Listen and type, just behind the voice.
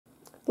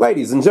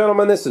Ladies and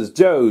gentlemen, this is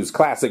Joe's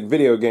Classic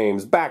Video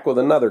Games, back with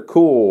another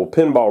cool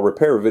pinball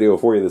repair video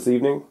for you this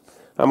evening.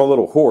 I'm a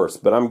little hoarse,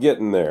 but I'm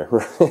getting there.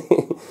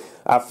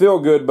 I feel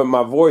good, but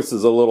my voice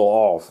is a little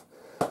off.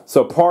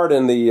 So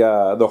pardon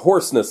the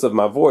hoarseness of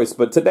my voice,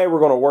 but today we're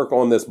going to work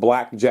on this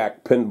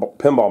blackjack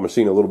pinball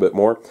machine a little bit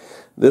more.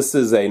 This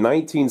is a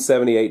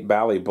 1978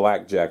 Bally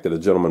blackjack that a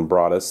gentleman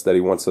brought us that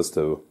he wants us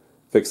to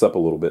fix up a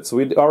little bit. So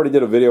we already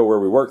did a video where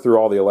we worked through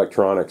all the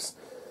electronics.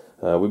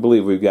 We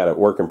believe we've got it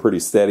working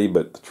pretty steady,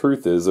 but the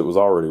truth is it was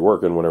already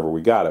working whenever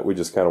we got it. We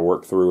just kind of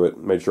worked through it,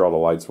 made sure all the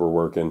lights were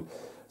working,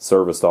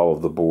 serviced all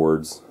of the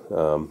boards,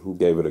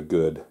 gave it a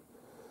good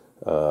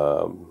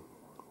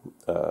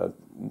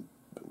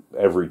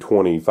every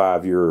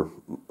 25-year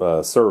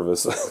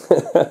service.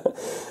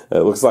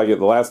 It looks like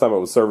the last time it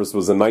was serviced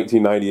was in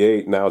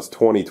 1998, now it's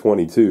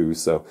 2022,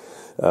 so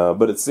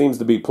but it seems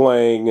to be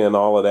playing and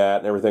all of that,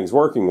 and everything's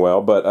working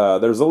well, but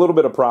there's a little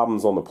bit of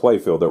problems on the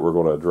Playfield that we're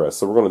going to address,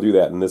 so we're going to do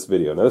that in this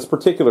video. Now this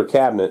particular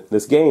cabinet,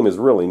 this game is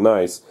really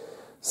nice.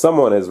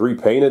 Someone has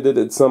repainted it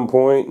at some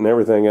point and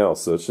everything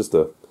else, so it's just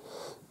a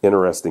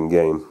interesting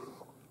game.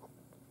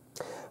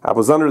 I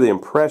was under the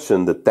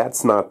impression that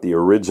that's not the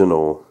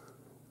original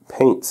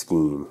paint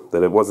scheme,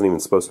 that it wasn't even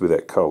supposed to be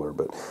that color,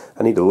 but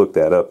I need to look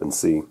that up and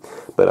see.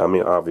 But I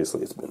mean,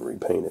 obviously it's been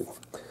repainted.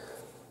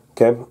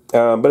 Okay,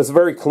 but it's a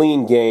very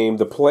clean game.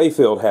 The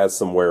Playfield has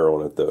some wear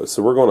on it though,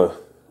 so we're going to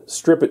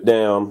strip it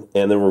down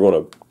and then we're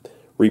going to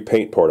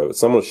repaint part of it.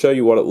 So I'm going to show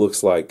you what it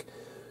looks like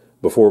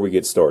before we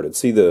get started.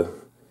 See the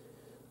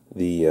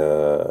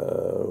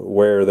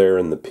wear there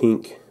in the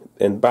pink.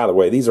 And by the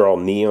way, these are all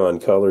neon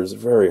colors,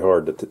 very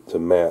hard to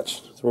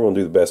match. So we're going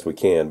to do the best we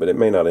can, but it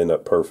may not end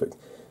up perfect.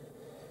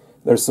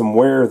 There's some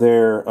wear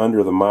there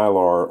under the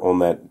Mylar on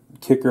that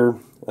kicker,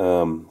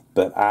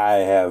 but I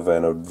have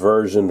an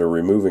aversion to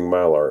removing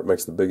Mylar. It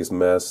makes the biggest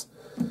mess,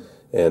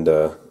 and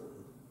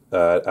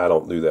I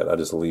don't do that. I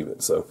just leave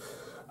it. So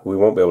we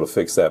won't be able to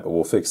fix that, but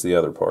we'll fix the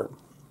other part.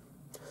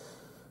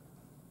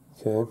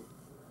 Okay.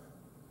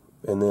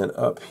 And then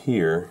up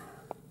here,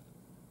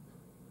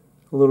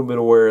 a little bit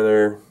of wear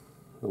there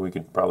that we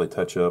could probably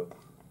touch up.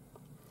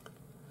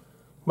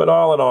 But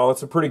all in all,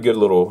 it's a pretty good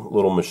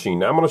little machine.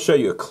 Now I'm going to show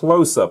you a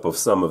close-up of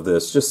some of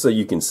this just so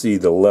you can see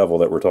the level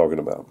that we're talking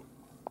about.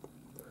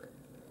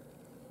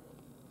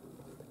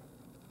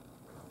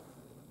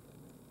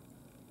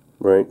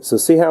 Right, so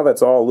see how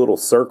that's all little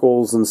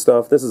circles and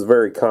stuff? This is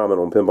very common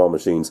on pinball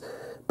machines.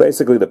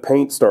 Basically the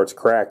paint starts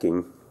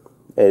cracking,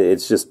 and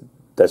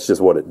that's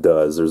just what it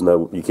does.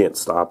 You can't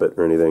stop it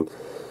or anything.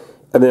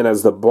 And then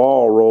as the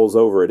ball rolls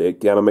over it,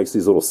 it kind of makes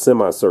these little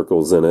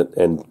semicircles in it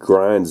and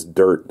grinds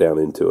dirt down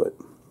into it.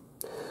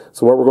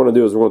 So what we're going to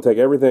do is we're going to take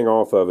everything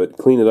off of it,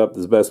 clean it up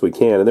as best we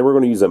can, and then we're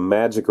going to use a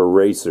magic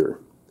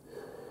eraser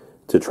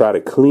to try to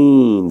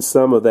clean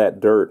some of that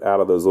dirt out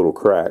of those little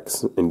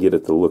cracks and get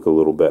it to look a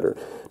little better.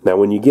 Now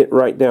when you get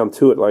right down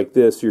to it like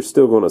this, you're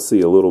still going to see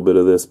a little bit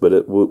of this,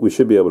 but we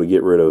should be able to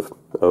get rid of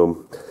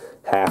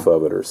half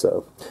of it or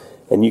so.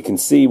 And you can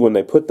see when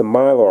they put the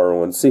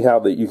Mylar on, see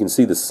how you can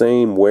see the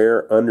same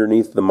wear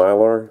underneath the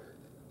Mylar?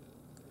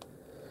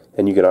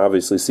 And you can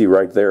obviously see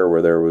right there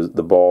where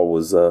the ball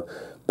was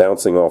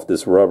bouncing off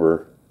this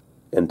rubber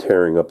and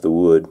tearing up the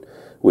wood,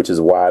 which is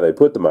why they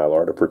put the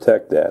Mylar, to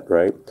protect that,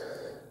 right?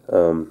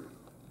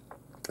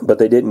 But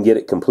they didn't get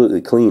it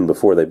completely clean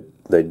before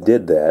they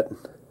did that,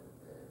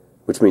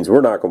 which means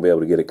we're not going to be able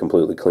to get it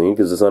completely clean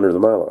because it's under the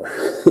Mylar.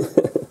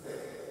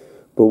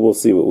 But we'll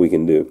see what we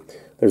can do.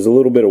 There's a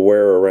little bit of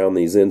wear around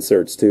these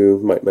inserts too.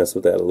 Might mess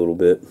with that a little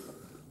bit,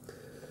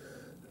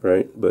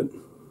 right? But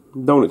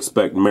don't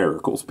expect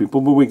miracles,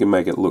 people, but we can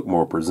make it look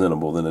more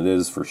presentable than it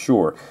is for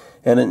sure.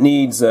 And it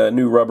needs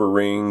new rubber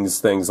rings,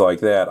 things like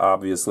that,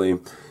 obviously.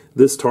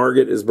 This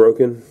target is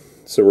broken,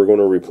 so we're going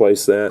to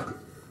replace that.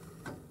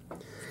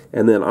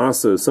 And then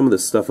also, some of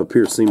this stuff up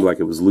here seemed like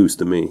it was loose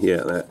to me.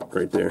 Yeah, that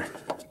right there.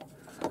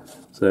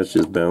 So that's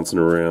just bouncing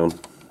around.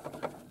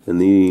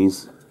 And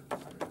these,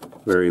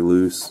 very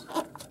loose.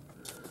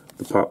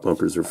 The pop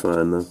bumpers are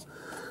fine, though.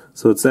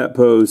 So it's that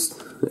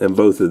post and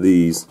both of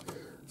these.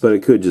 But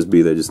it could just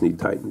be they just need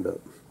tightened up.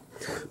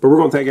 But we're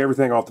going to take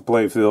everything off the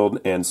Playfield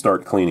and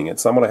start cleaning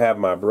it. So I'm going to have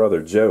my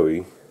brother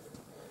Joey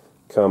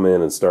come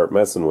in and start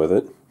messing with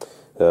it.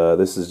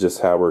 This is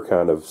just how we're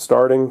kind of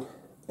starting,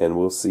 and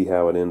we'll see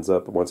how it ends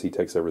up once he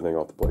takes everything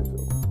off the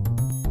Playfield.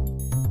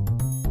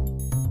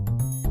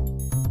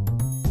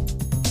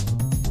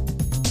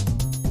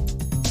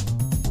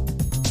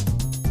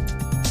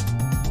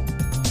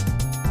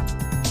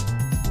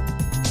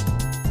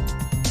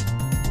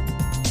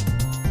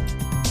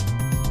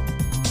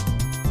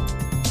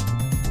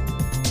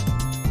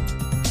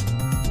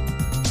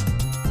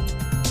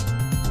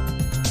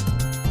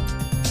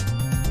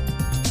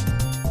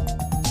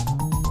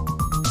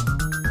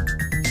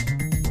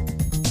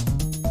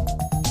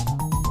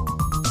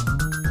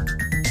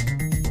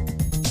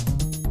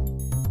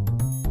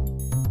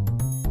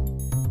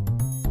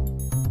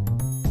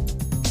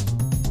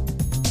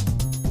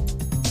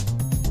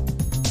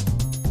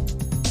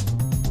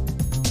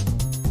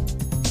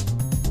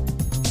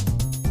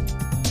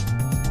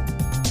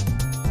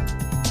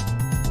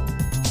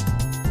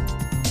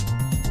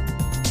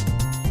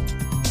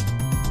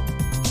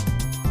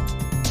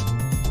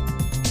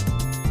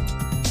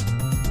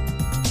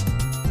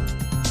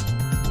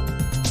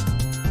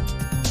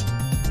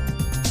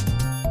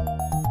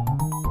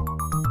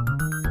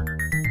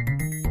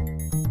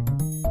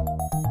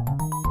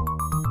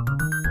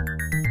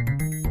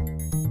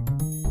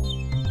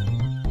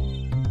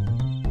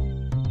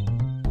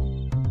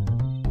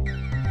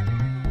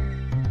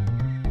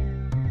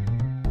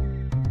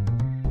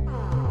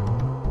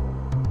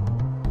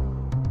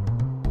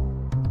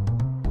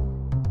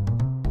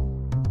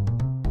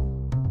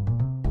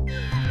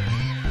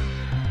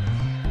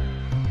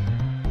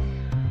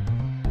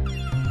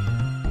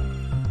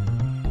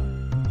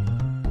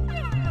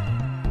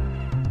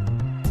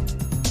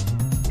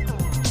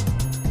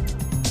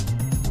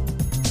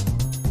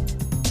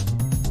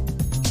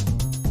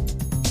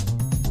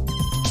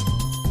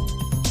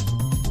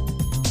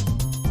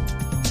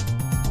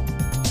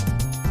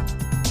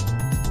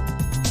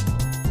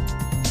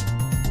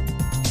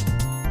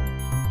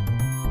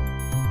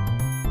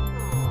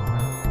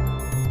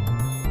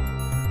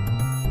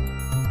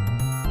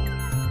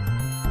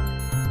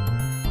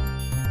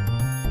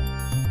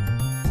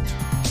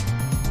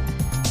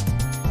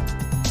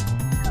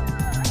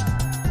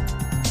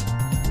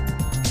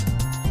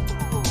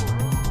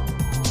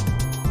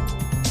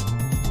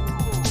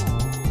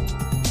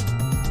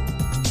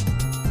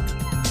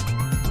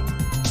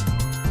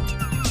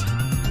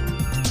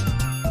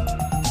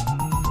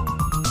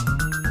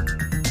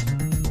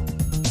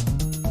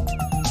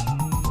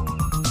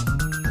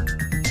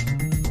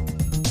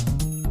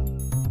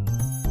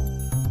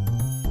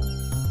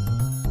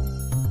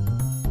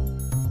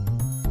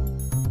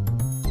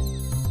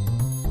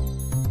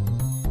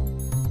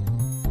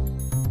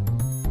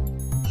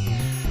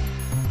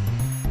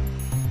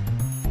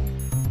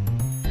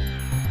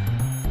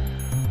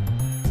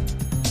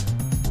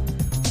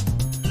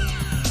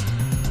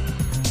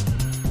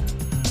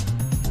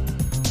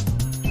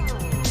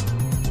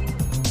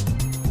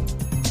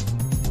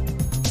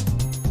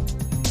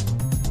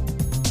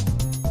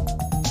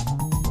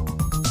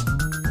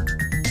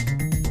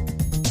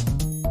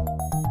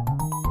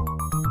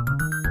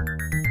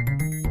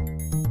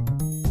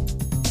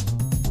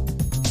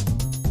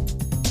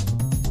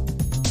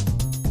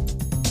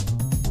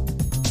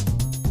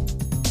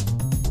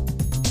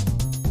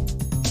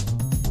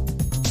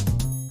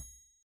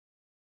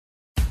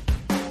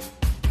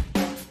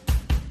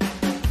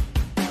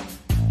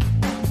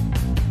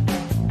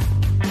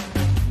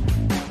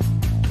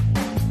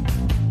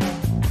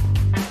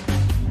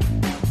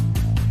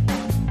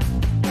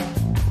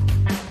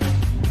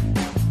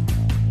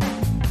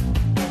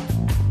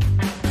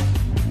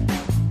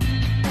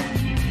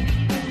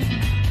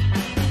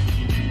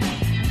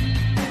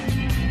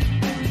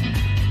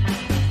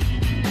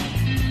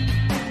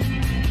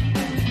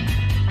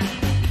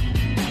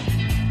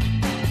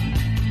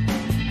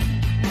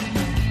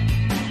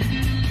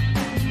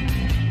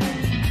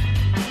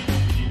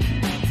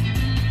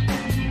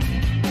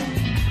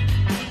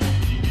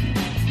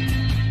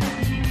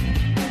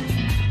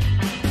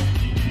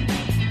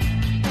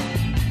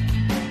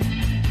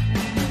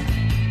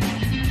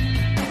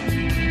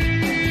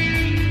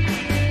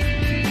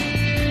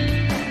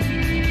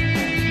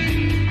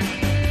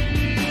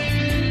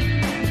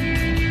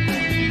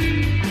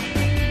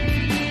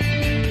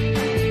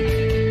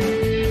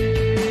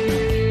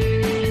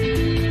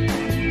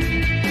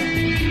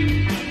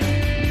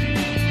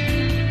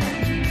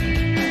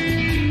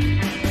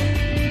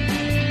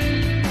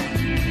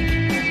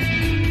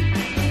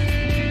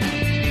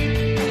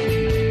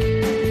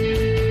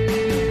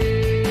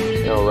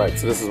 Alright,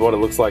 so this is what it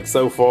looks like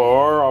so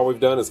far. All we've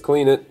done is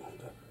clean it.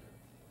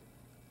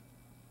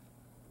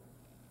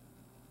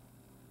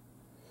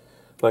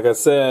 Like I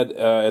said,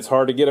 it's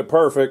hard to get it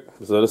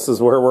perfect, so this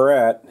is where we're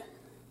at.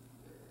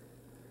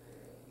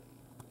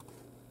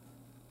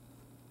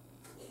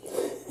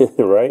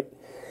 Right?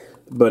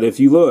 But if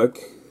you look,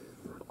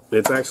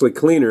 it's actually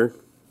cleaner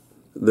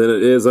than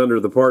it is under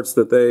the parts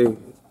that they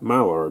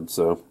Mylar'd,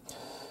 so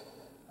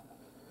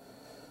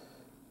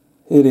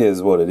it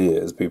is what it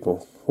is,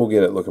 people. We'll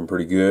get it looking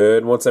pretty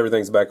good. Once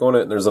everything's back on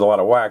it and there's a lot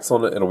of wax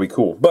on it, it'll be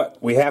cool. But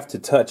we have to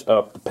touch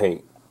up the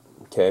paint,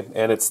 okay?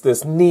 And it's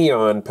this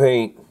neon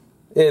paint.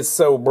 It's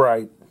so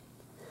bright.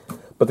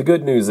 But the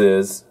good news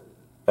is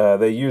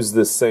they used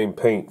this same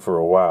paint for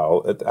a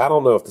while. I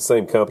don't know if the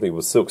same company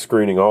was silk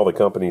screening all the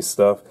company's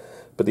stuff,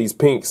 but these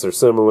pinks are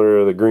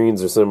similar, the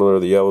greens are similar,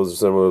 the yellows are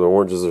similar, the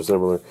oranges are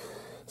similar.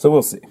 So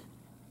we'll see.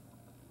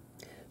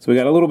 So we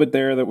got a little bit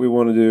there that we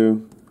want to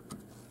do.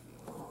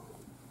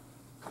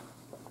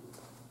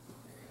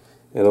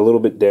 And a little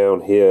bit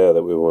down here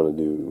that we want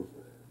to do.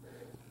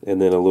 And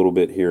then a little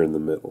bit here in the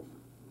middle.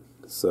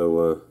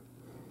 So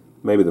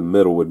maybe the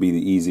middle would be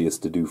the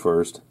easiest to do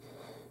first.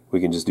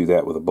 We can just do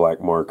that with a black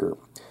marker.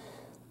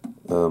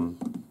 It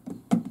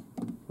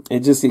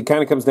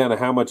kind of comes down to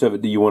how much of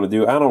it do you want to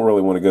do. I don't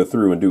really want to go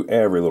through and do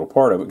every little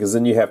part of it, because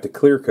then you have to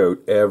clear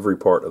coat every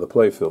part of the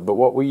playfield. But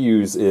what we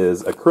use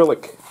is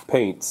acrylic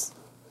paints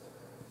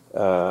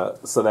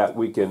so that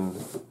we can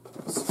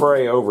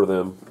spray over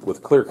them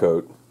with clear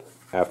coat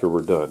after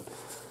we're done.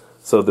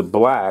 So the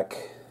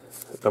black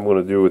I'm going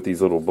to do with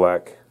these little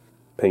black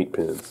paint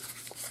pens.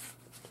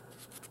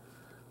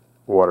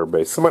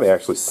 Water-based. Somebody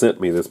actually sent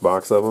me this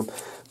box of them,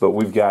 but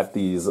we've got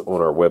these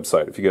on our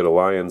website. If you go to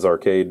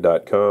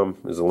lionsarcade.com,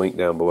 there's a link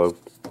down below,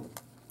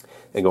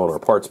 and go on our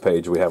parts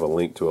page, we have a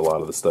link to a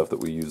lot of the stuff that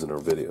we use in our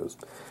videos.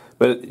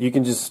 But you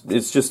can just,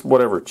 it's just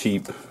whatever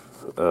cheap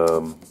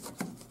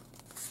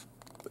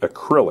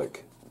acrylic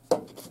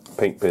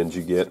paint pens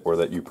you get or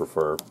that you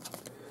prefer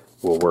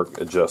will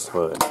work just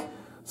fine.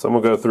 So I'm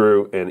going to go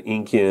through and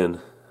ink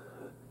in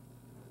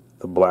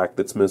the black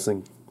that's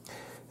missing.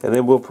 And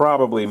then we'll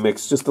probably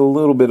mix just a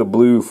little bit of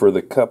blue for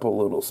the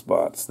couple little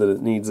spots that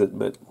it needs it,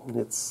 but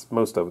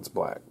most of it's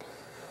black.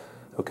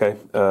 Okay,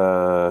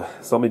 so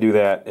let me do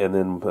that, and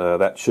then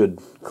that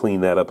should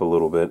clean that up a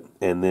little bit,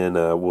 and then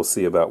we'll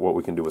see about what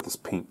we can do with this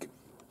pink.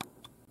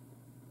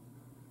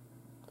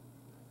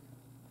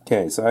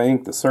 Okay, so I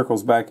inked the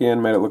circles back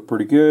in, made it look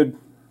pretty good.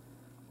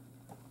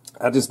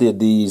 I just did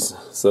these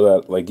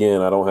so that,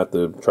 again, I don't have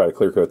to try to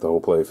clear coat the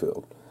whole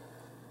playfield.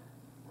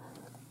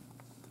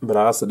 But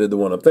I also did the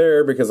one up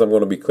there because I'm going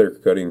to be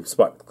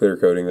spot clear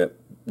coating that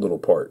little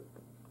part,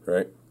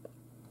 right?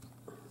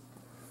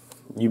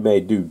 You may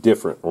do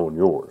different on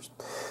yours.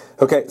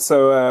 Okay,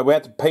 so we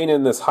have to paint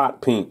in this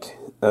hot pink.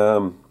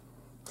 I've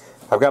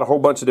got a whole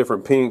bunch of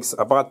different pinks.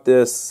 I bought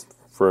this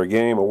for a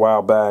game a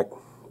while back.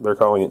 They're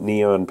calling it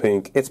neon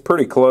pink. It's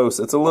pretty close.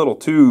 It's a little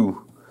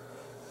too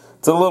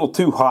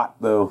hot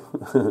though.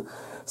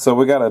 So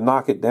we got to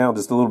knock it down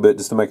just a little bit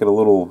just to make it a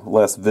little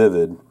less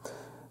vivid.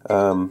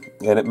 And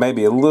it may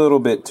be a little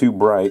bit too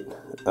bright.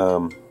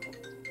 So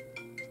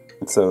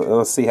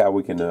let's see how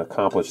we can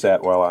accomplish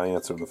that while I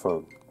answer the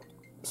phone.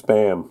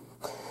 Spam.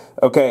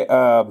 Okay,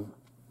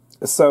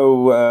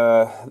 so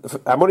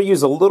I'm going to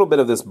use a little bit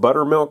of this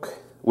buttermilk,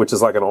 which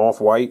is like an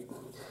off-white.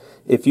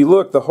 If you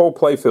look, the whole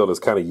playfield is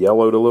kind of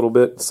yellowed a little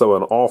bit, so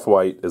an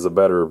off-white is a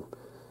better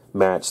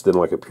match than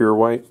like a pure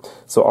white.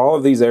 So all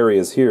of these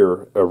areas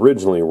here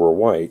originally were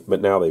white,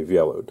 but now they've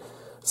yellowed.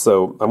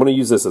 So I'm going to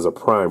use this as a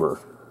primer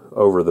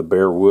over the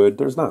bare wood.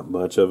 There's not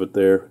much of it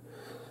there,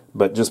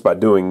 but just by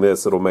doing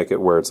this, it'll make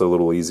it where it's a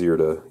little easier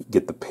to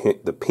get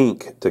the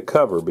pink to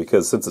cover,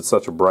 because since it's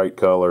such a bright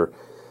color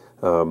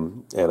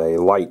and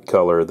a light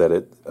color, that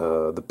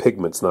the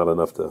pigment's not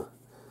enough to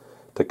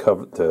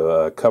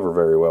cover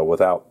very well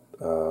without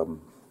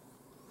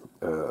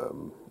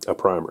a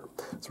primer.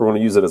 So we're going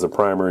to use it as a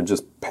primer and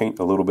just paint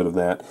a little bit of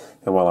that.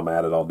 And while I'm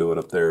at it, I'll do it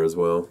up there as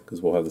well,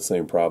 because we'll have the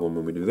same problem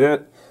when we do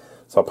that.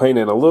 So I'll paint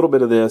in a little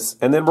bit of this,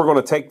 and then we're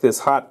going to take this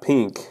hot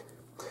pink,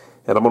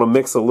 and I'm going to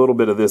mix a little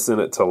bit of this in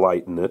it to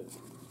lighten it,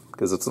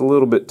 because it's a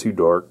little bit too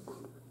dark.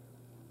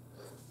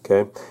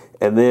 Okay,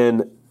 and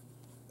then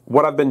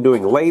what I've been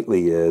doing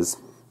lately is,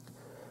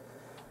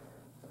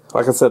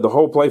 like I said, the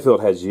whole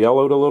playfield has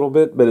yellowed a little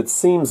bit, but it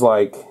seems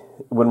like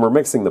when we're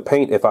mixing the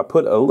paint, if I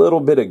put a little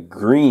bit of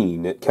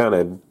green, it kind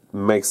of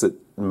makes it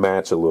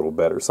match a little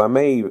better. So I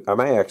may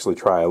actually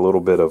try a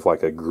little bit of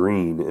like a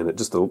green in it,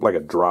 just like a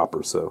drop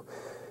or so.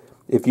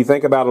 If you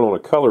think about it on a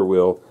color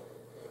wheel,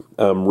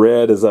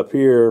 red is up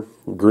here,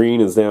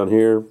 green is down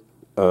here,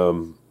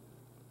 or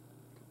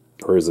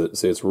is it?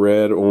 See, it's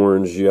red,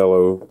 orange,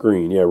 yellow,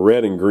 green. Yeah,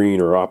 red and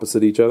green are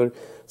opposite each other.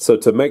 So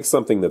to make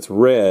something that's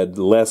red,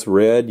 less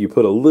red, you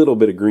put a little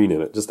bit of green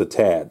in it, just a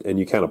tad, and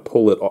you kind of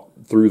pull it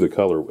through the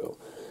color wheel.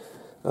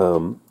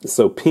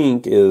 So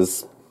pink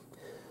is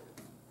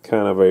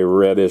kind of a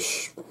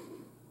reddish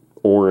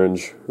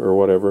orange or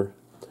whatever.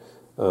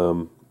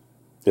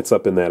 It's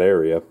up in that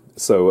area.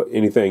 So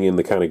anything in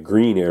the kind of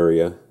green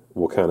area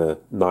will kind of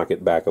knock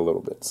it back a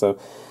little bit. So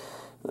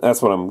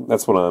that's what I'm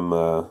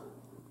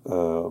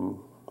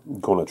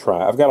going to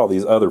try. I've got all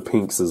these other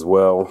pinks as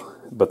well,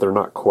 but they're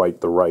not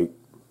quite the right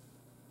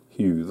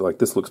hue. Like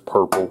this looks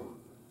purple.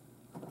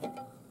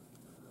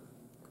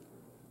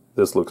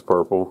 This looks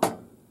purple.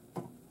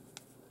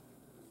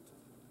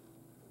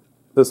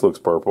 This looks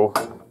purple.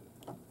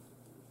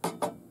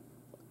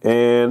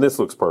 And this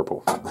looks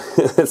purple.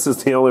 This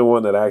is the only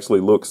one that actually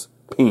looks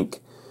pink,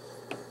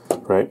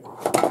 right?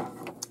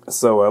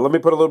 So let me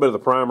put a little bit of the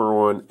primer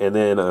on, and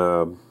then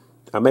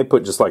I may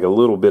put just like a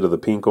little bit of the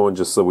pink on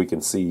just so we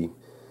can see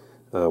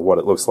what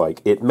it looks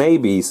like. It may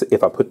be,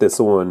 if I put this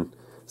on,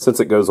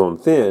 since it goes on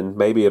thin,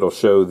 maybe it'll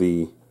show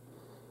the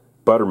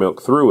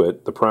buttermilk through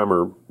it, the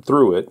primer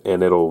through it,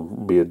 and it'll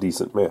be a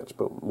decent match.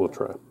 But we'll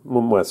try.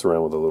 We'll mess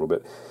around with it a little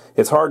bit.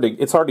 It's hard to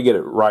get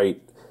it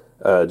right.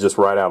 Just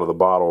right out of the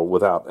bottle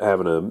without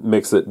having to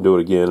mix it and do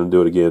it again and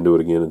do it again, do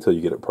it again until you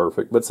get it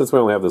perfect. But since we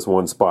only have this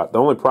one spot, the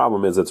only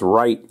problem is it's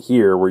right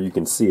here where you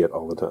can see it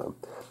all the time.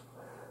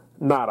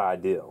 Not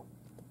ideal.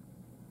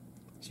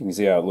 So you can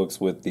see how it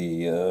looks with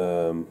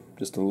the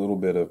just a little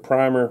bit of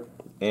primer.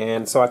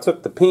 And so I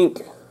took the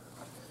pink,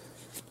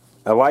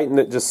 I lightened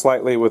it just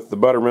slightly with the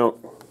buttermilk,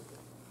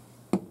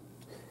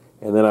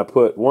 and then I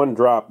put 1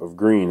 drop of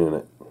green in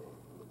it.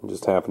 It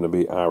just happened to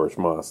be Irish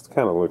moss. It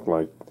kind of looked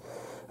like,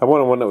 I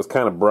wanted one that was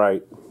kind of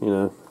bright, you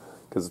know,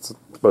 because it's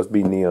supposed to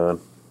be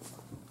neon.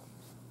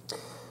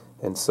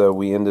 And so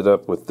we ended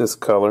up with this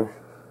color,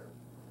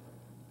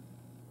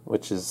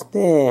 which is,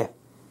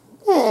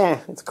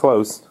 it's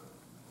close.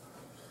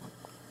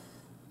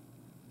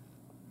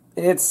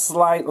 It's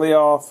slightly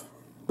off,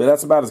 but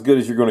that's about as good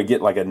as you're going to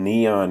get like a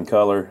neon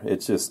color.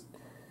 It's just,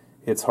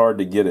 it's hard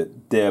to get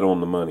it dead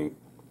on the money.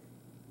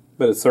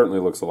 But it certainly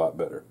looks a lot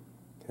better.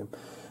 Okay.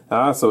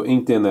 I also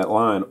inked in that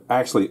line,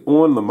 actually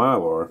on the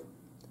Mylar.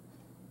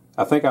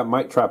 I think I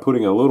might try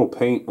putting a little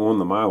paint on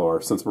the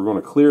Mylar. Since we're going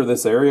to clear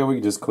this area, we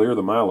can just clear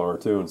the Mylar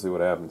too and see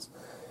what happens.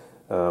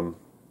 But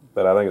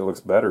I think it looks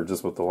better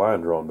just with the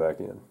line drawn back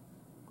in.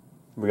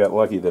 We got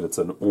lucky that it's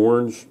an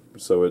orange,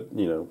 so it,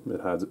 you know,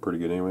 it hides it pretty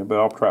good anyway. But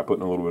I'll try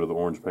putting a little bit of the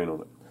orange paint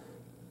on it.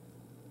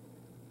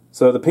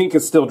 So the pink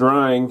is still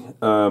drying.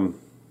 I'm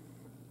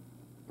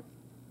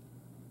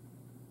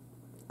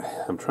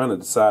trying to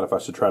decide if I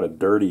should try to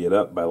dirty it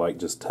up by like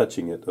just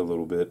touching it a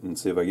little bit and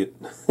see if I get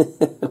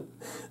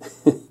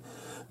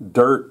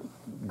dirt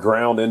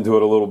ground into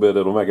it a little bit.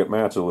 It'll make it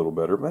match a little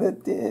better, but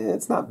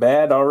it's not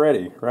bad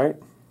already, right?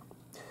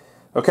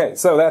 Okay,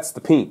 so that's the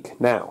pink.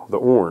 Now, the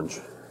orange.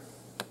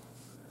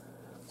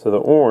 So the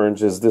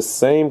orange is this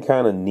same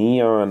kind of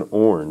neon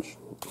orange.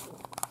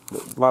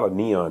 A lot of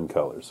neon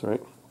colors,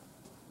 right?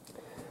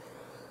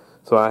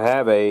 So I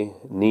have a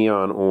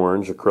neon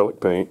orange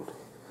acrylic paint,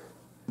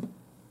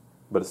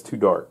 but it's too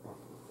dark.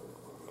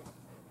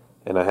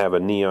 And I have a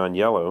neon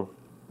yellow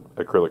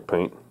acrylic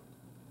paint,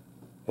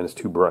 and it's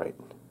too bright.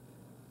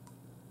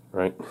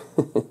 Right?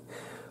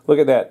 Look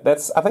at that.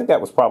 I think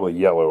that was probably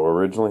yellow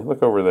originally.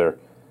 Look over there.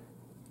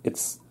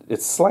 It's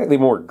slightly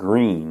more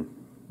green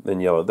than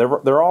yellow.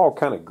 They're all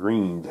kind of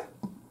greened.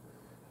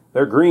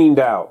 They're greened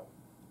out.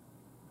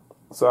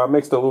 So I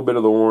mixed a little bit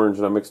of the orange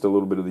and I mixed a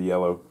little bit of the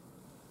yellow.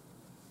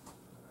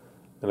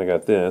 And I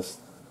got this.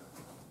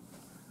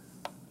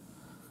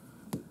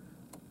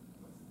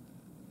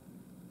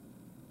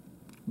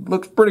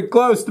 Looks pretty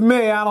close to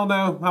me. I don't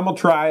know. I'm going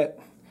to try it.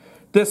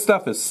 This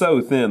stuff is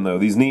so thin, though.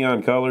 These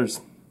neon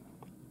colors.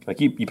 Like,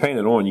 you paint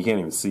it on, you can't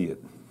even see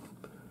it.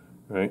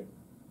 Right?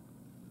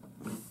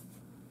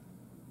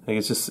 Like,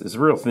 it's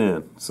real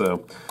thin.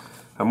 So,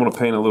 I'm going to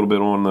paint a little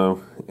bit on,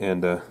 though.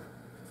 And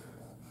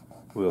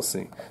we'll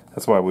see.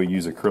 That's why we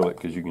use acrylic,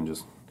 because you can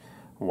just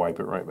wipe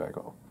it right back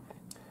off.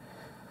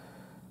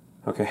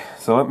 Okay,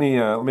 so let me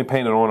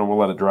paint it on and we'll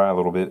let it dry a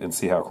little bit and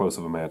see how close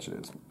of a match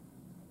it is.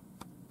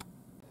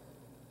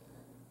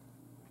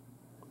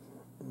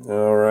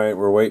 Alright,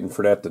 we're waiting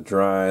for that to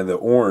dry. The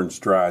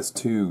orange dries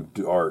too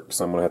dark,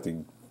 so I'm going to have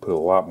to put a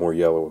lot more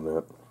yellow in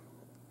that.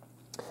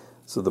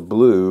 So the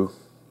blue,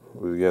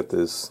 we've got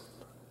this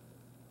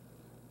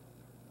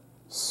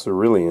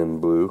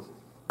cerulean blue.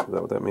 Is that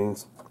what that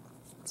means?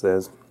 It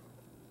says.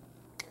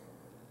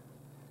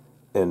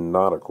 And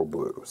nautical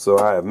blue. So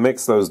I have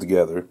mixed those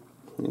together.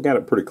 I got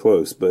it pretty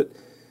close, but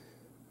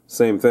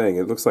same thing.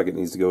 It looks like it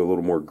needs to go a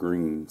little more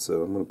green,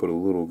 so I'm going to put a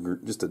little,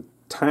 just a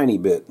tiny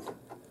bit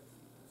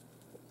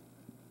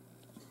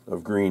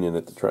of green in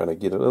it to try to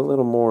get it a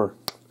little more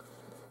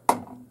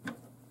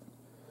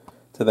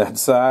to that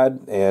side,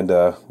 and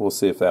we'll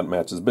see if that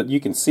matches. But you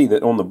can see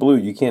that on the blue,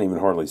 you can't even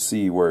hardly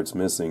see where it's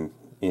missing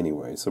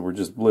anyway, so we're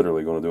just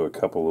literally going to do a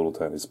couple little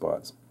tiny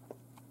spots.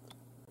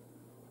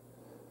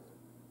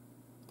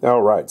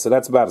 Alright, so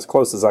that's about as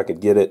close as I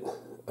could get it.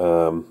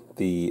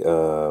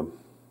 The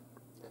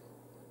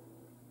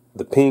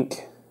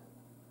pink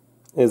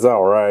is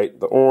alright.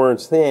 The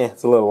orange,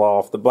 it's a little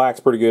off. The black's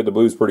pretty good. The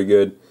blue's pretty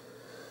good.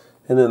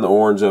 And then the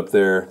orange up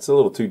there, it's a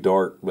little too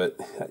dark, but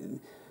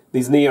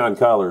These neon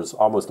colors,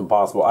 almost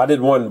impossible. I did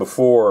one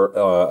before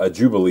a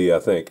Jubilee, I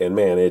think, and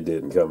man, it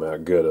didn't come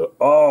out good at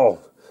all.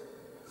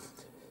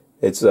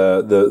 It's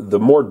the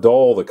more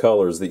dull the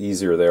colors, the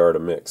easier they are to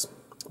mix.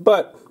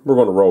 But we're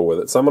going to roll with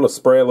it. So I'm going to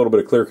spray a little bit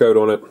of clear coat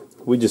on it.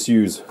 We just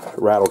use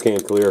rattle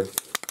can clear.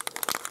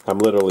 I'm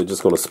literally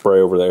just going to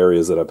spray over the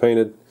areas that I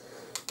painted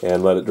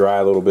and let it dry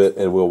a little bit,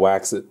 and we'll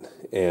wax it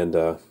and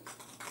put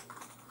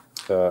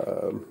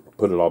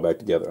it all back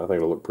together. I think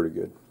it'll look pretty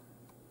good.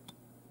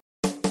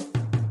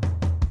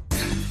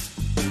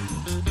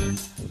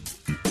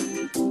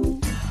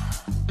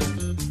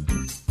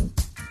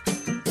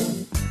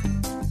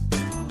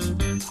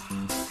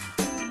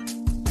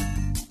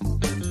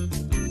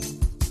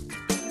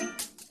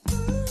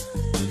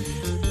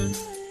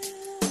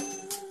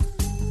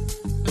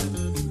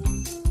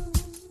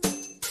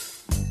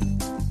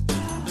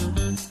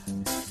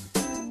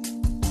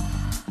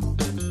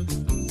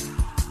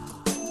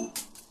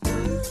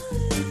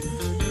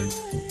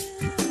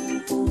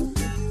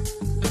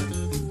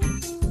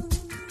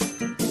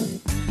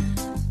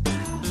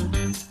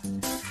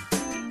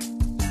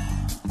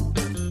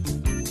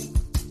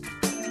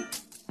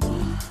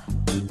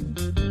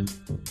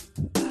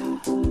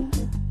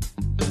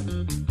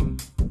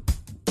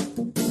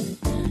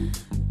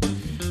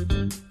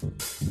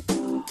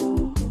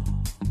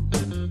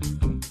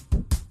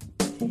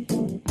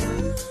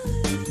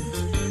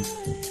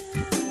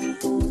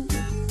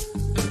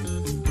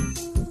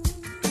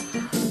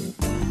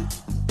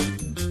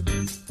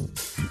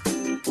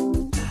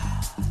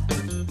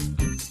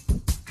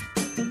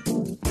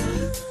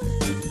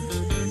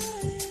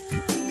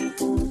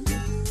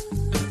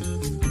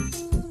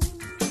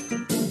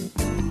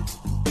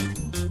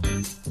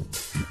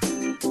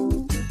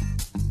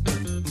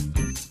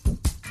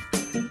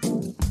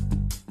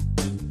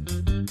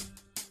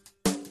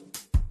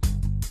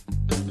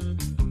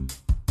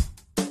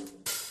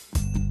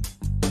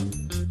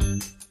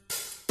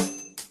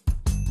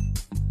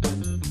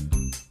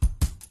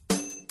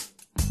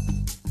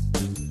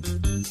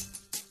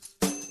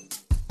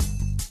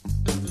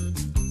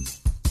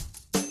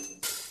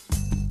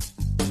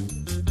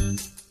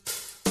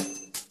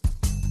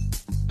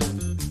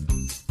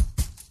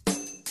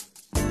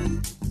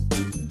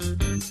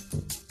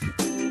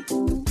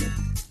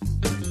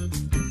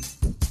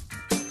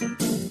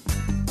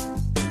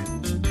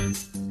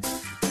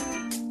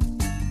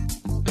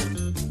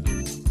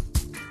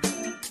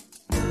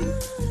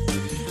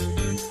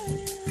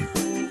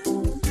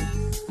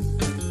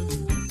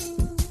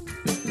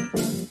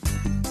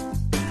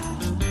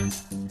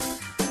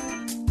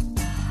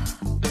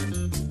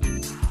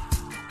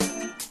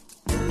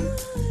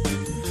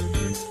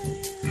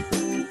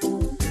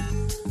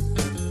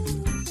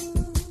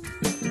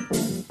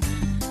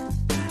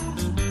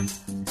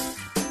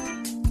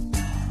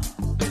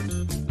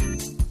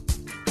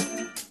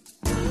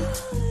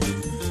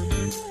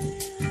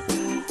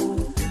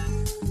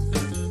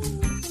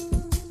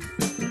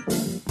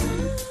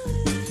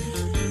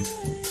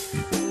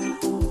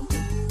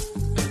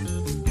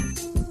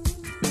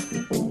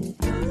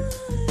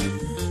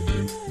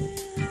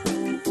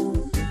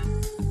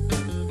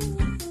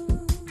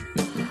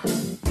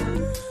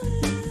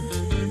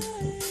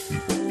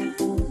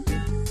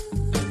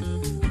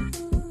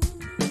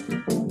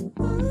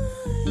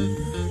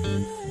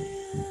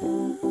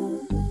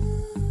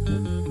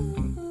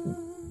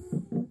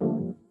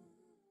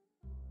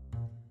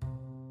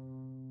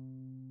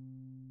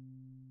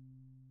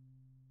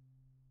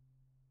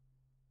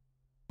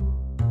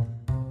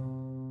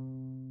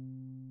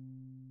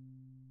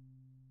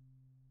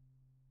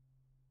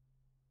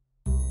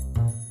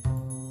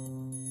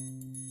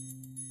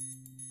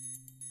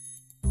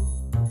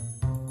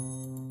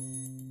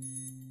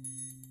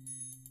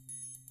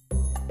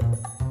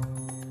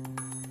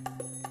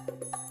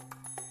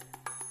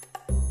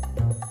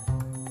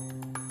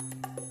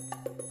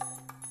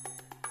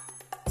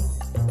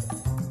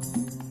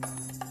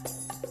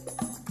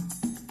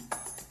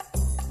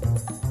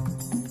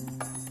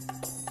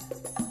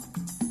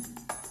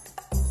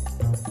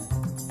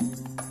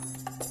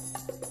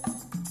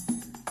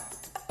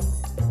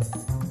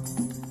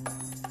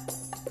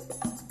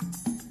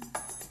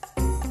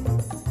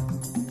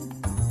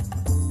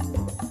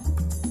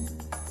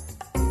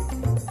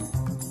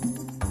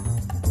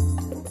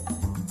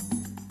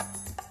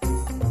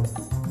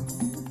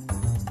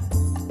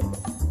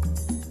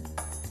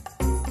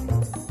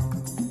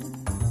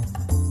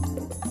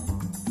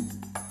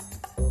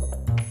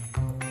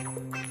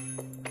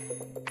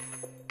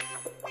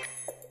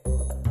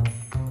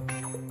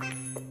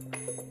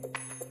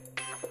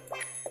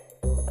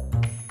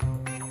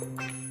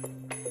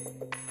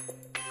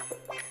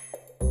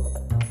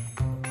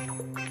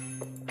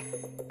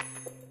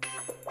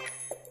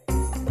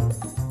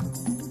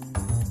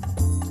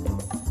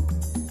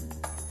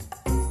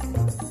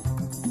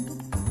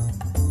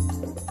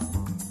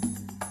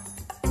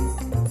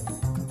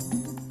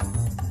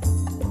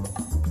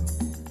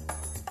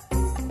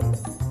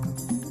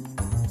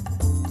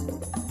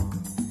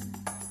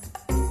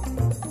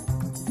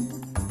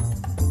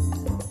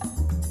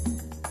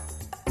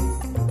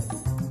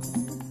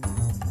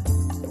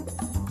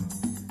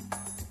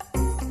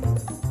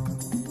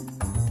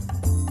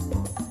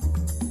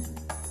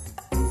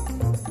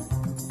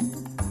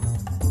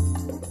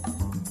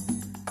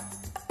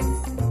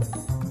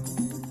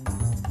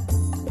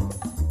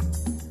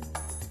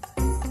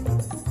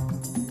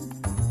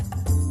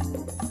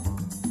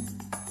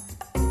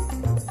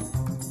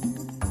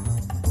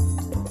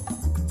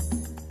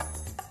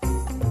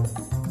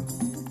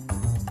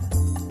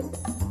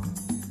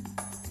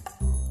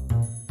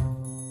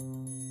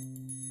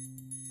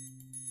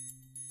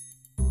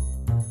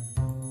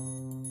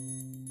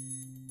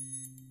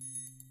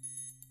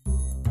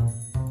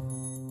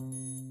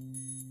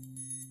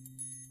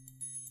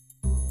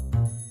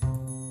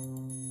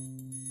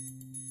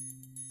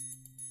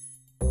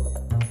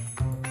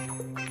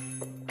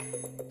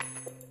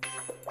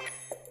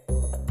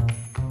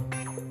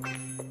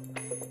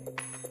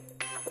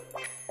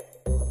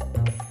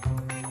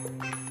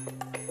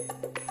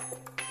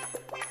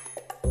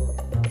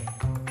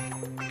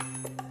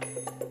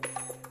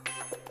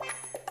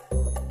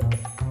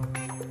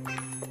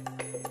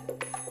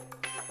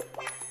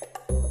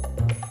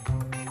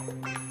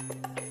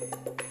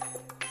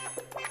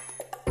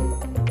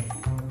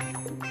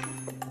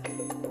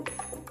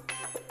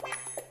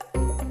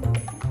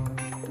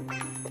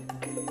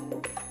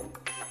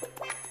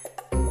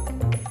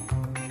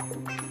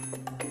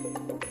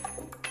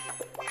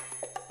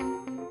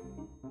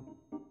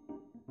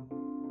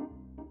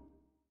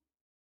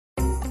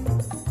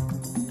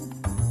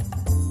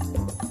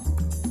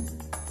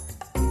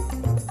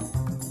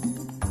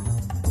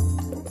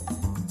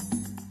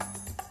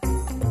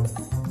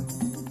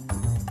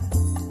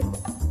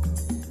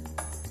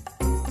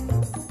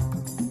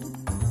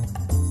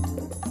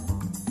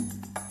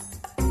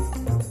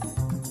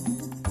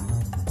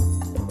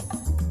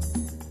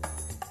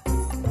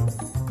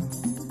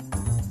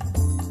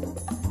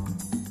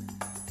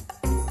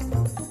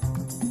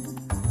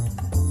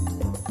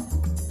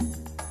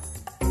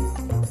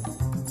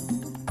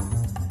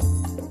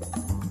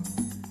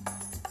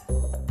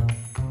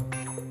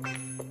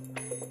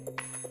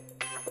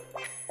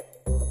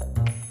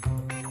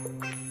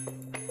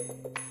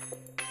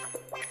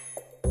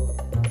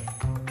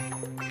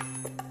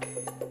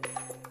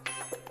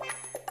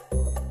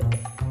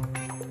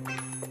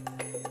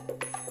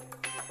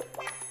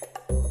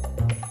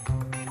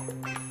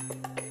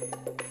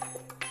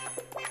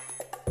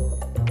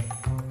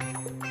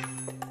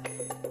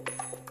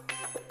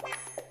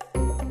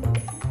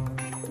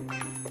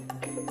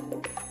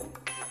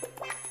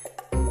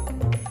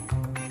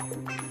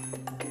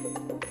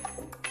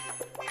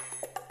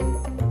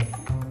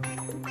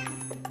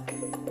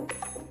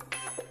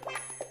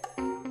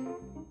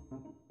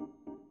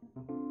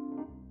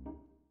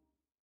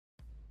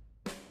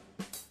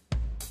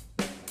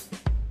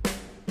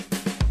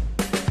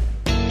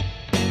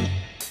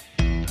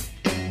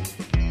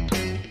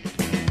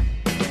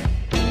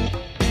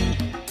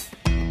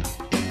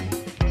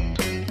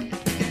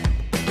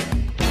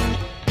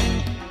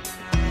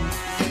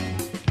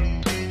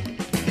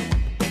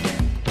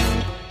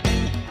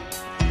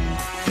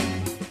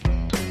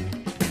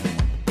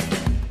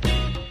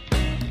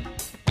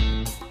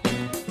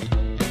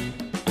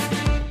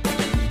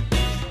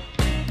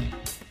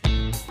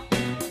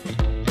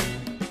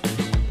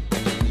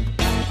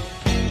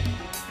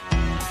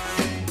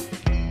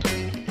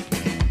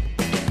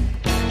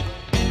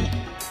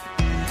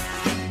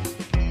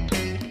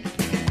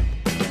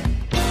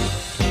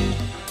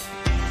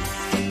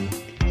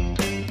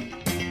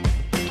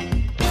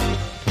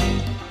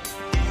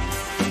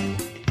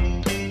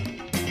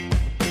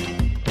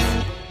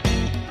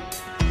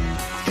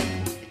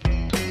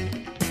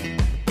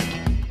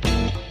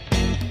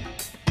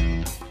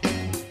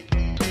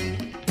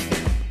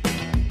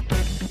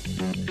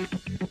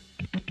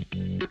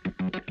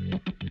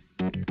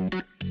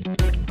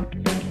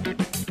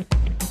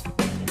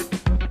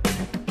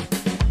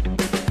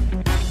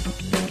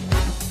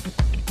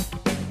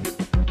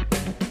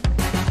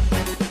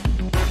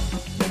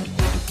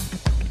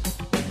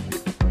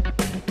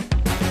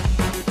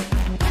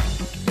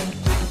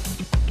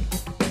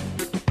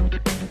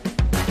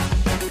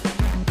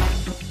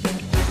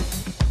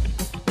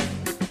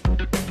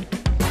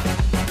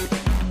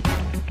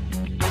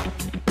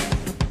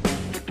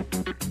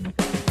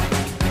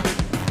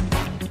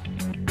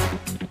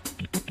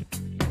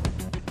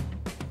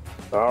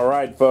 All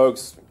right,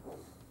 folks.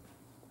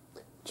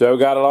 Joe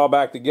got it all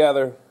back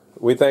together.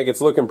 We think it's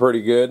looking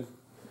pretty good.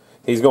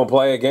 He's going to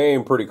play a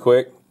game pretty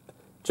quick.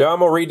 Joe, I'm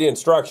going to read the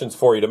instructions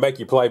for you to make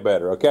you play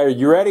better, okay? Are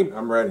you ready?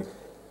 I'm ready.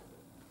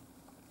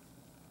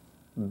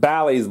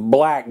 Bally's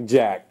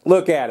Blackjack.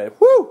 Look at it.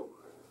 Woo!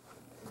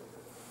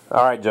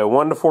 All right, Joe.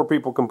 1 to 4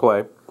 people can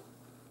play.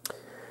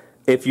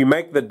 If you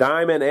make the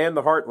diamond and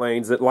the heart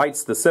lanes, it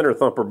lights the center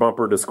thumper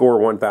bumper to score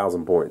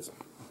 1,000 points.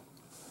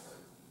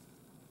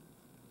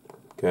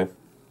 Okay?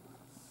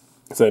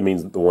 So that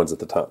means the ones at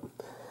the top.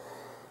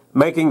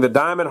 Making the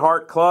diamond,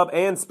 heart, club,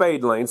 and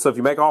spade lanes, so if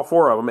you make all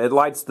 4 of them, it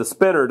lights the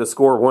spinner to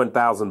score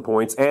 1,000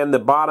 points, and the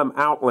bottom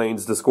out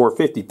lanes to score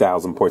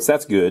 50,000 points.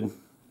 That's good,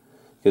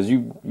 because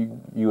you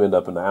end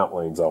up in the out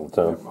lanes all the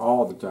time. Yeah,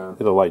 all the time.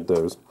 It'll light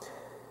those.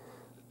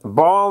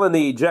 Ball in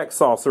the eject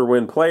saucer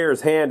when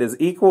player's hand is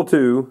equal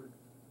to...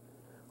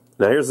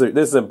 Now, this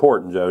is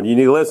important, Joe. You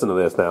need to listen to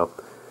this now.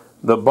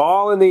 The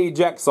ball in the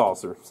eject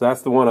saucer, so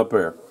that's the one up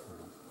there.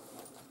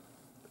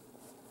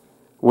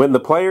 When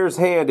the player's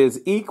hand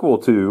is equal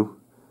to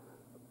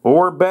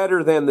or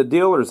better than the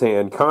dealer's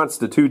hand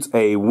constitutes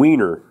a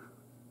wiener.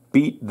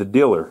 Beat the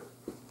dealer.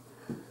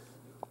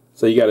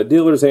 So you got a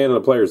dealer's hand and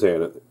a player's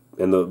hand,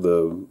 and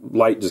the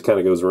light just kind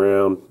of goes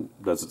around,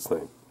 does its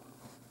thing.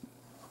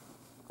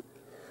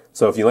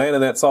 So if you land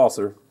in that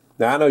saucer,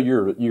 now I know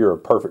you're a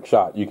perfect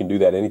shot. You can do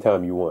that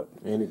anytime you want.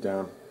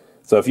 Anytime.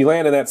 So if you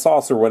land in that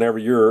saucer whenever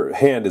your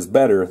hand is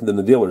better than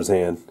the dealer's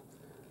hand,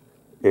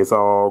 it's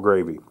all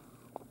gravy.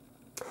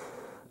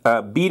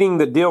 Beating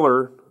the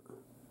dealer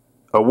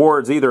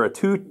awards either a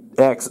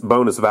 2x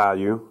bonus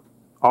value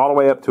all the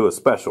way up to a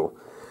special.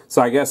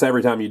 So I guess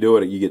every time you do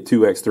it, you get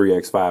 2x,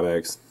 3x,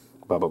 5x,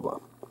 blah, blah, blah.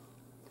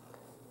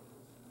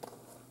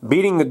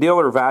 Beating the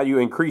dealer value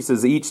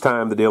increases each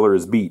time the dealer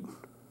is beat,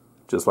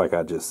 just like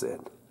I just said.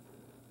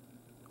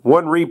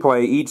 1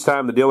 replay each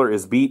time the dealer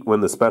is beat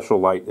when the special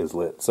light is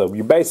lit. So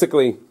you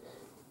basically,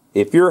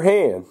 if your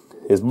hand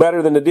is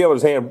better than the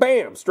dealer's hand,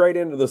 bam, straight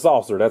into the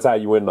saucer. That's how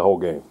you win the whole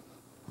game.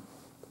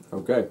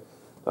 Okay.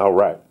 All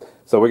right.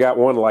 So we got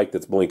 1 light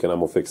that's blinking. I'm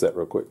going to fix that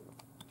real quick.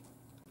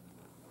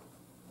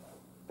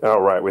 All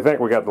right. We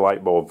think we got the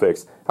light bulb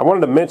fixed. I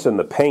wanted to mention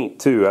the paint,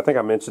 too. I think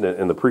I mentioned it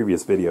in the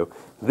previous video.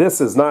 This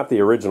is not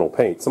the original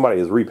paint. Somebody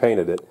has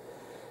repainted it,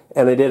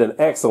 and they did an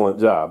excellent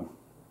job.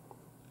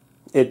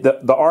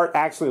 The art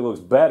actually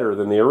looks better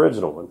than the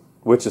original one,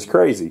 which is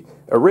crazy.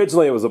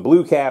 Originally, it was a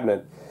blue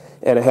cabinet,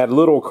 and it had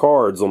little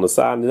cards on the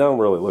side, and they don't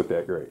really look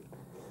that great.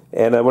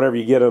 And whenever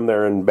you get them,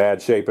 they're in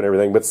bad shape and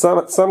everything. But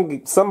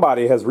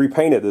somebody has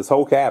repainted this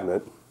whole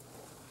cabinet.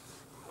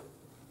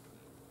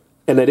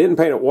 And they didn't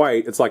paint it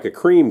white. It's like a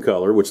cream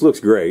color, which looks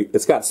great.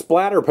 It's got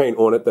splatter paint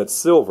on it that's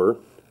silver.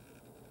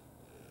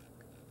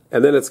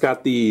 And then it's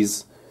got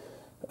these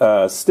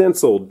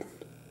stenciled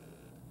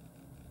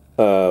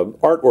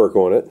artwork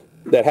on it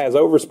that has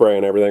overspray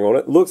and everything on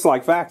it. Looks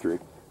like factory,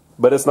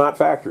 but it's not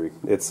factory.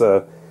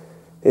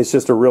 It's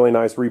just a really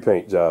nice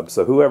repaint job.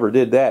 So whoever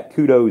did that,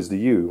 kudos to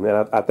you.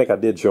 And I think I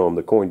did show them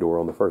the coin door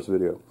on the first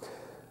video.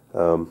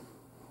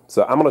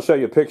 So I'm going to show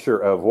you a picture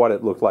of what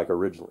it looked like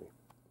originally.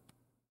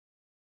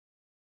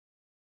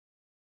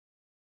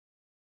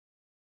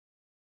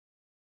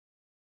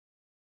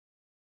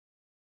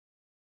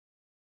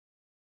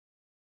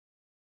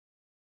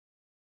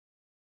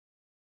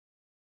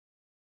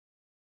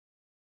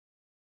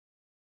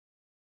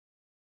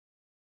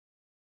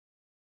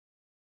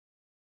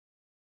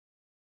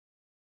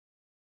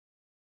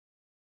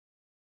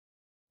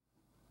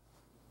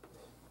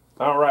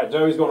 All right,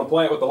 Joey's going to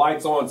play it with the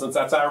lights on since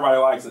that's how everybody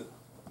likes it.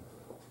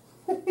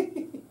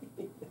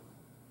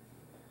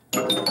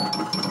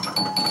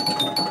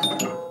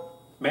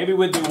 Maybe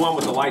we'd do one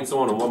with the lights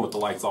on and one with the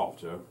lights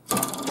off, Joe.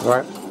 All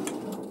right.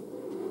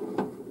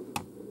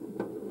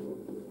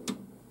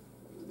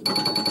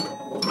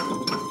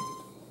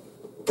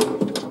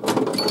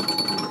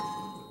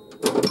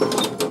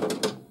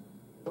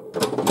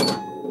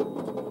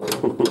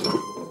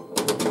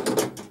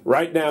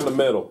 Right down the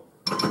middle.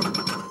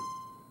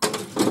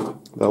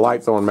 The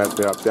lights on messed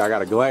me up. See, I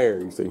got a glare,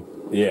 you see.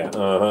 Yeah,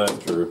 that's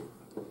true.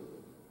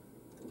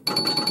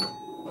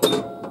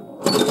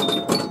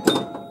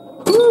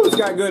 Woo, it's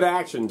got good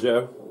action,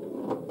 Joe.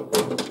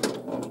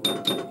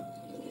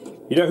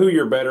 You know who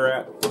you're better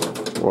at?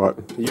 What?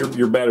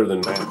 You're better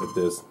than Matt at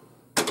this.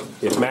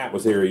 If Matt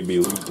was here, he'd be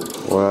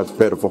losing. Well, that's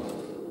pitiful.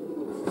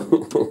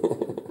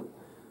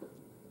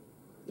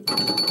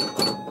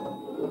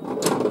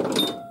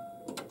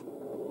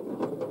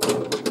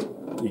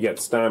 You got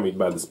stymied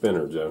by the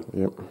spinner, Joe.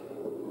 Yep.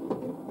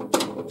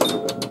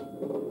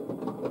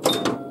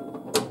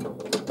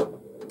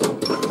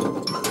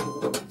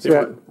 See,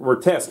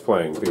 we're test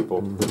playing,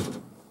 people.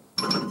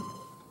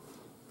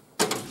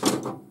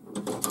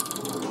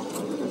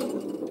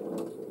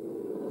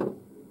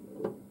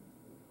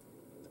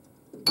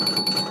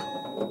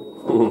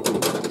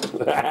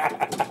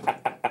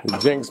 You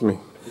jinxed me.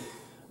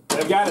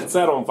 They've got it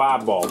set on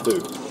 5-ball,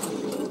 too.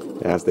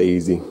 That's the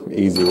easy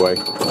way.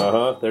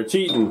 They're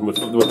cheating with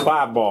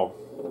 5-ball.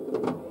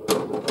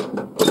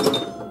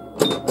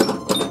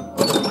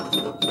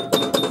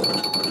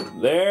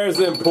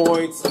 There's them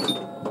points.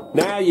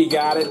 Now you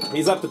got it.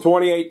 He's up to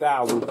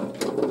 28,000.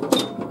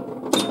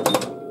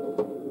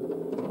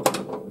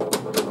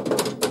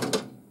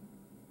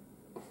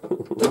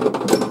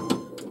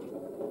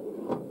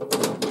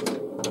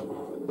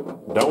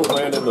 Don't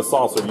land in the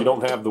saucer. You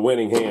don't have the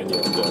winning hand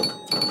yet, Joe.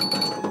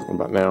 What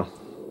about now?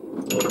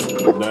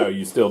 No,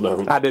 you still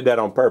don't. I did that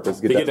on purpose.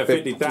 To get to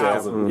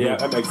 50,000. Yeah,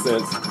 that makes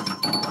sense. Well,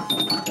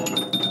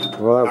 that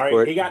was All right,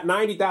 quick. he got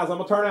 90,000. I'm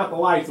going to turn out the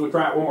lights. We'll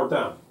try it one more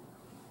time.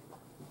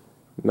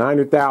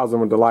 90,000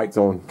 with the lights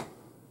on.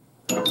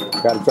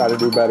 Got to try to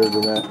do better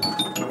than that.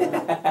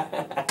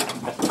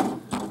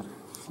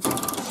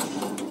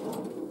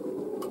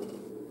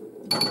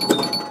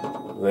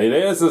 See,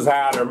 this is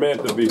how they're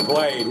meant to be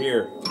played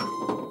here.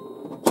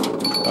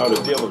 Oh,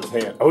 the dealer's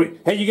hand. Oh,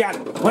 hey, you got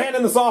it. Land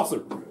in the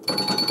saucer.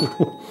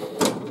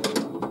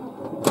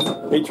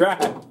 He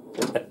tried.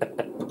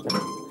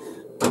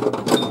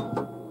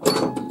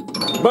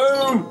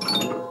 Boom.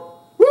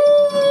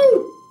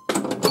 Woo!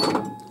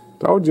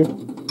 Told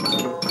you.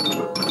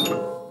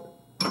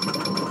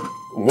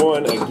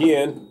 One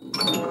again.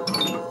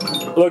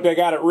 Look, I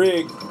got it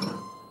rigged.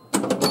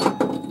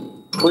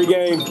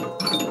 Pre-game.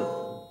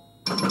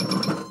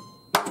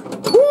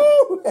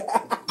 Woo!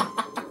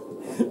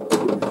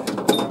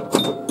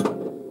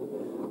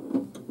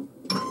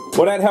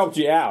 Well, that helped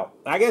you out.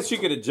 I guess you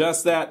could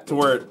adjust that to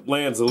where it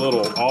lands a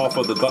little off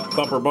of the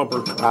thumper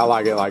bumper. I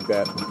like it like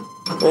that.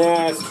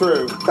 Yeah, it's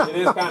true. It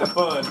is kind of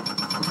fun.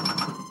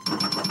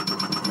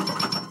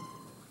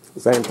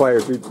 Same player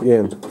shoots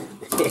again.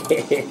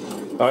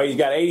 Oh, you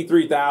got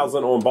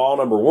 83,000 on ball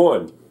number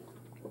 1.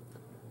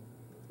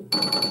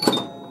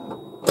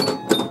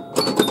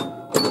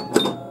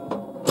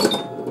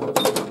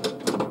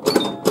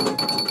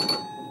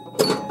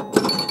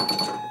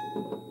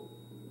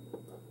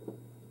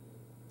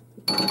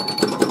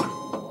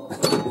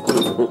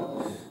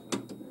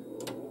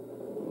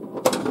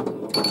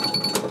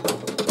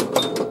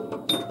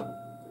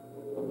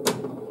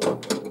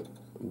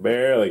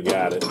 Barely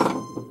got it.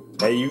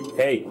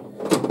 Hey,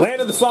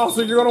 land in the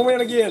saucer, you're gonna win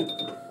again.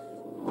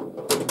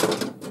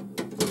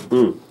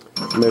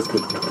 Missed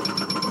it.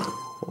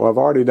 Well, I've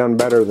already done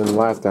better than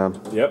last time.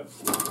 Yep.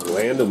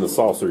 Land in the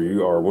saucer,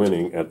 you are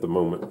winning at the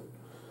moment.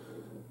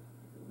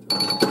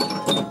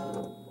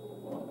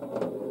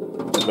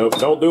 Nope,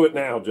 don't do it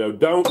now, Joe.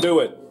 Don't do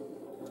it.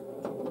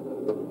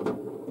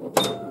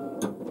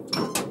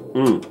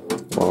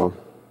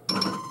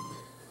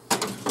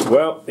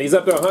 Well, he's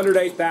up to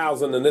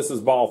 108,000, and this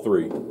is ball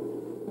 3.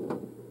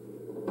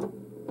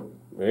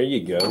 There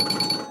you go.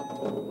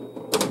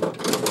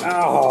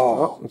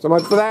 Oh, So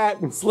much for that.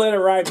 slid it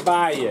right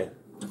by you.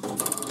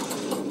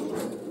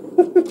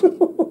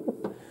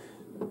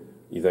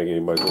 You think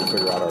anybody's going to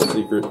figure out our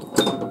secret?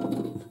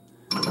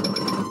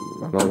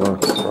 I don't know.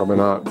 Probably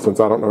not, since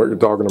I don't know what you're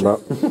talking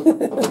about.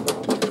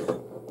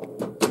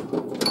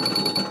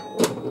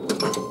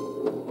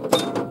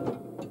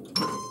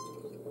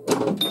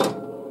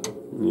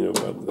 You know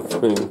about the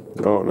thing.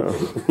 Oh, no.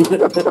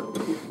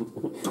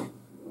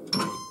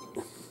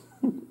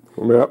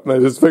 Yep, they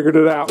just figured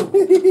it out.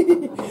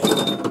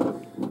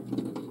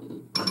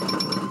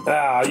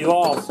 Ah, you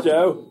lost,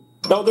 Joe.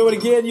 Don't do it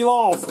again, you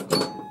lost.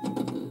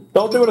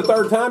 Don't do it a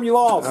third time, you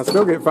I lost.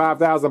 still get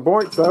 5,000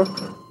 points, though.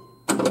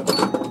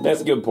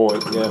 That's a good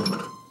point, yeah.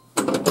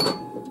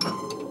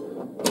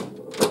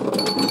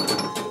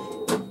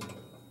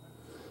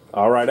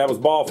 All right, that was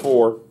ball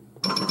 4.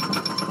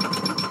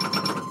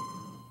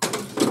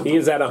 He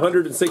is at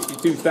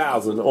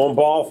 162,000 on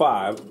ball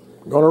 5.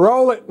 Gonna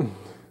roll it.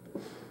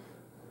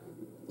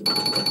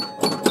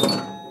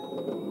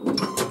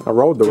 I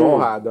rolled the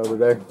rawhide the other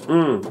day.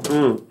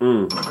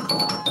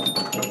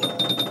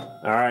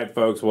 All right,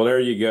 folks. Well, there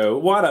you go.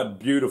 What a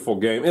beautiful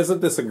game.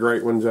 Isn't this a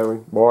great one, Joey?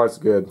 Boy, it's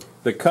good.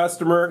 The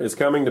customer is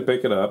coming to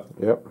pick it up.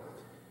 Yep.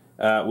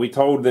 We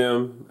told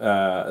them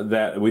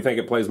that we think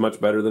it plays much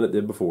better than it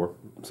did before.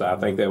 So I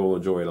think they will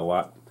enjoy it a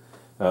lot.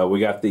 We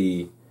got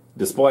the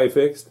display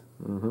fixed.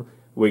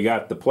 We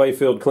got the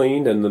Playfield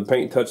cleaned and the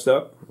paint touched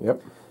up.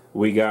 Yep.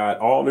 We got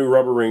all new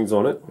rubber rings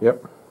on it.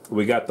 Yep.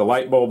 We got the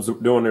light bulbs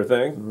doing their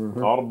thing,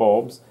 all the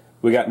bulbs.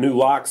 We got new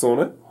locks on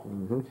it.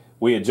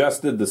 We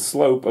adjusted the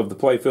slope of the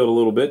Playfield a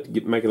little bit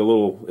to make it a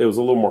little. It was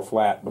a little more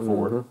flat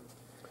before.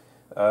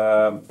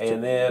 And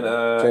then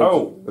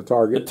the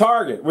target. The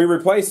target. We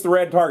replaced the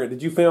red target.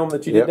 Did you film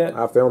that you did that?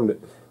 I filmed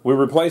it. We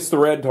replaced the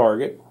red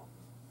target.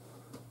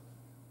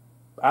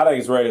 I think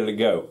it's ready to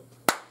go.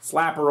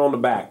 Slap her on the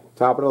back.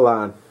 Top of the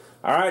line.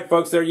 All right,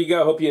 folks, there you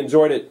go. Hope you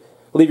enjoyed it.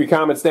 Leave your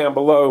comments down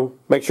below.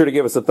 Make sure to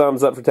give us a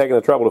thumbs up for taking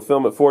the trouble to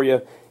film it for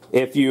you.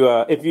 Hey, you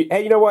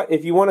know what?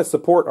 If you want to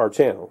support our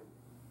channel,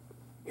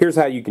 here's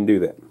how you can do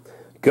that.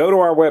 Go to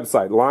our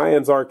website,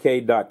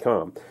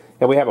 lionsarcade.com,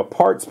 and we have a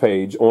parts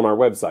page on our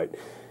website.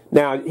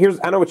 Now,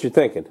 I know what you're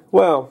thinking.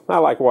 Well, I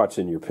like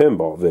watching your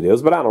pinball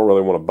videos, but I don't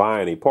really want to buy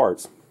any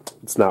parts.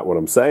 It's not what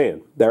I'm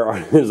saying.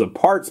 There's a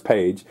parts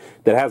page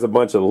that has a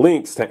bunch of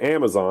links to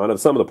Amazon of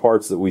some of the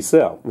parts that we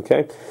sell.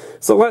 Okay,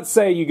 so let's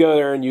say you go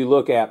there and you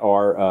look at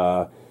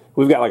our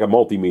we've got like a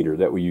multimeter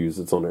that we use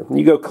that's on there.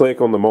 You go click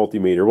on the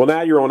multimeter. Well,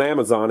 now you're on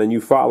Amazon and you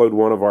followed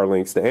one of our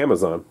links to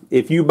Amazon.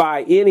 If you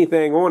buy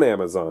anything on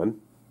Amazon,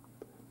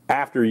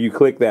 after you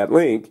click that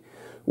link,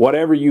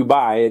 whatever you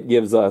buy, it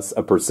gives us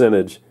a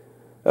percentage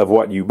of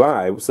what you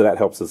buy, so that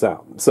helps us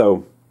out.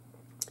 So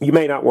you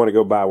may not want to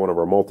go buy one of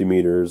our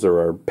multimeters or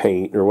our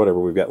paint or whatever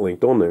we've got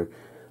linked on there,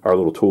 our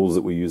little tools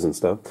that we use and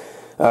stuff.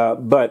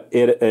 But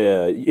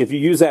if you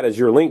use that as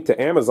your link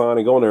to Amazon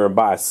and go in there and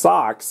buy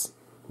socks,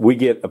 we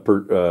get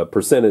a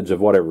percentage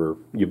of whatever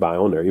you buy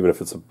on there, even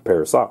if it's a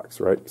pair of socks,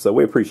 right? So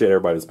we appreciate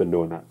everybody that's been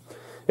doing that.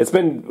 It's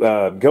been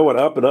going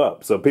up and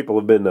up, so people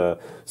have been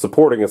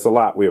supporting us a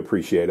lot. We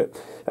appreciate it.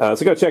 So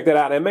go check that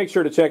out, and make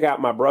sure to check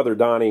out my brother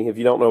Donnie. If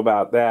you don't know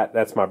about that,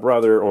 that's my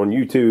brother on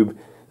YouTube.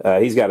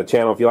 He's got a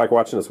channel. If you like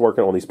watching us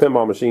working on these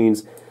pinball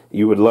machines,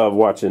 you would love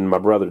watching my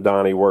brother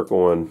Donnie work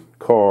on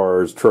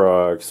cars,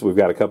 trucks. We've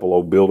got a couple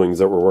old buildings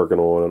that we're working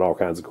on and all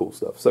kinds of cool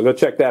stuff. So go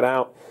check that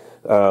out,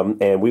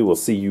 and we will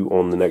see you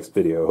on the next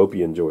video. Hope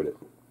you enjoyed it.